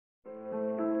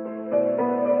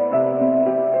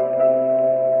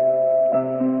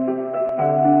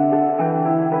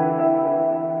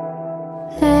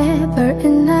never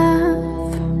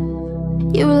enough.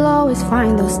 You will always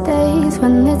find those days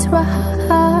when it's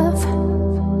rough,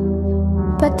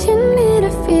 but you need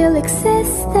to feel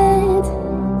existent.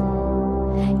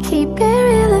 Keep it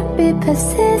real and be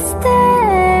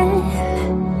persistent.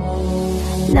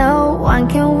 No one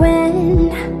can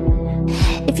win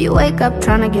if you wake up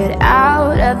trying to get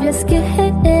out of your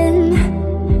skin.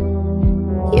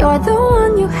 You're the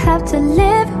one you have to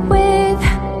live with.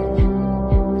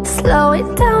 Slow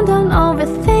it down, don't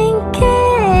overthink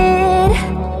it.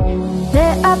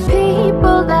 There are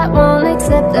people that won't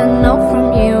accept a no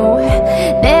from you.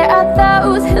 There are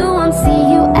those who won't see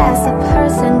you as a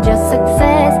person, just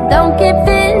success. Don't give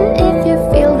in if you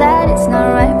feel that it's not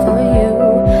right for you.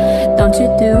 Don't you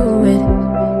do it,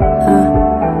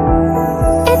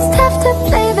 It's tough to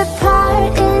play the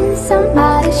part in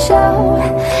somebody's show,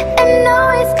 and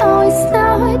always no,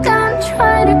 don't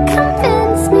try to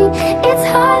convince me. It's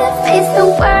hard to face the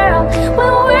world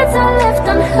when words are left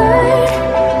unheard.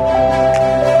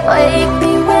 Wake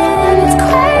me when it's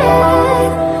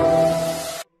quiet.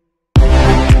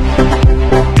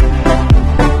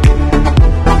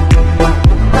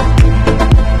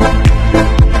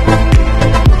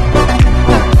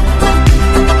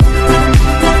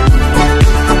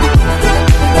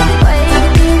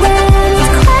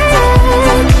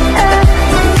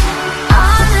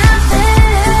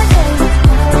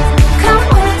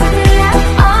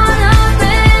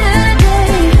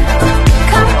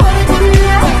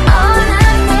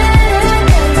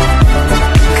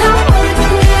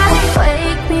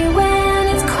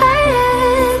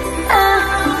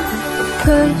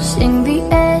 Pushing the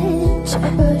edge,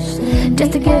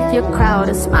 just to give your crowd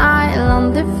a smile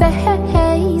on their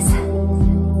face.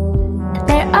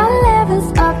 There are levels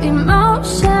of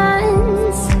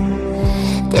emotions,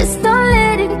 just don't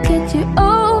let it get you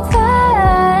over.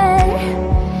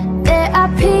 There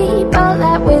are people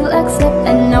that will accept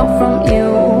a no from you.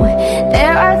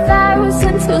 There are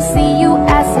thousands who see you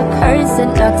as a person,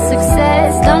 not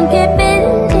success. Don't give in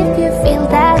if you feel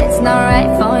that it's not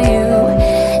right for you.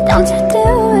 Don't you do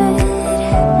it,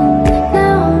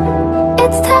 no.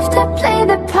 It's tough to play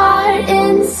the part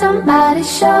in somebody's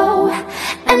show,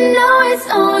 and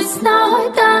always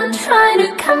no, don't try to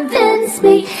convince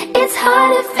me. It's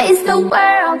hard to face the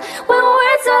world when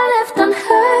words are left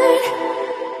unheard.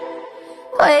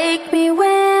 Wake me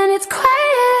when it's quiet.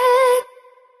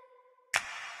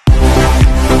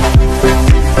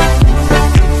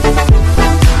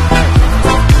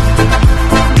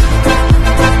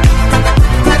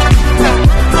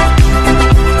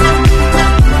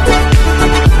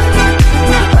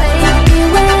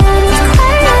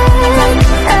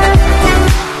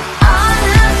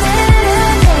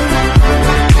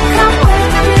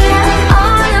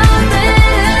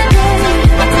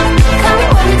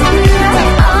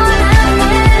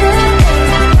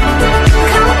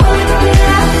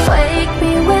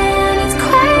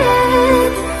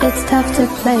 To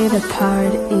play the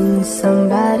part in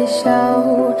somebody's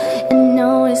show, and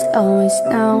always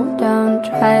no, don't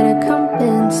try to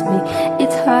convince me.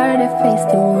 It's hard to face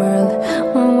the world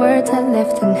when words are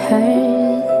left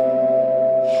unheard.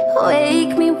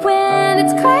 Wake me when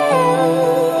it's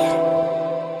quiet.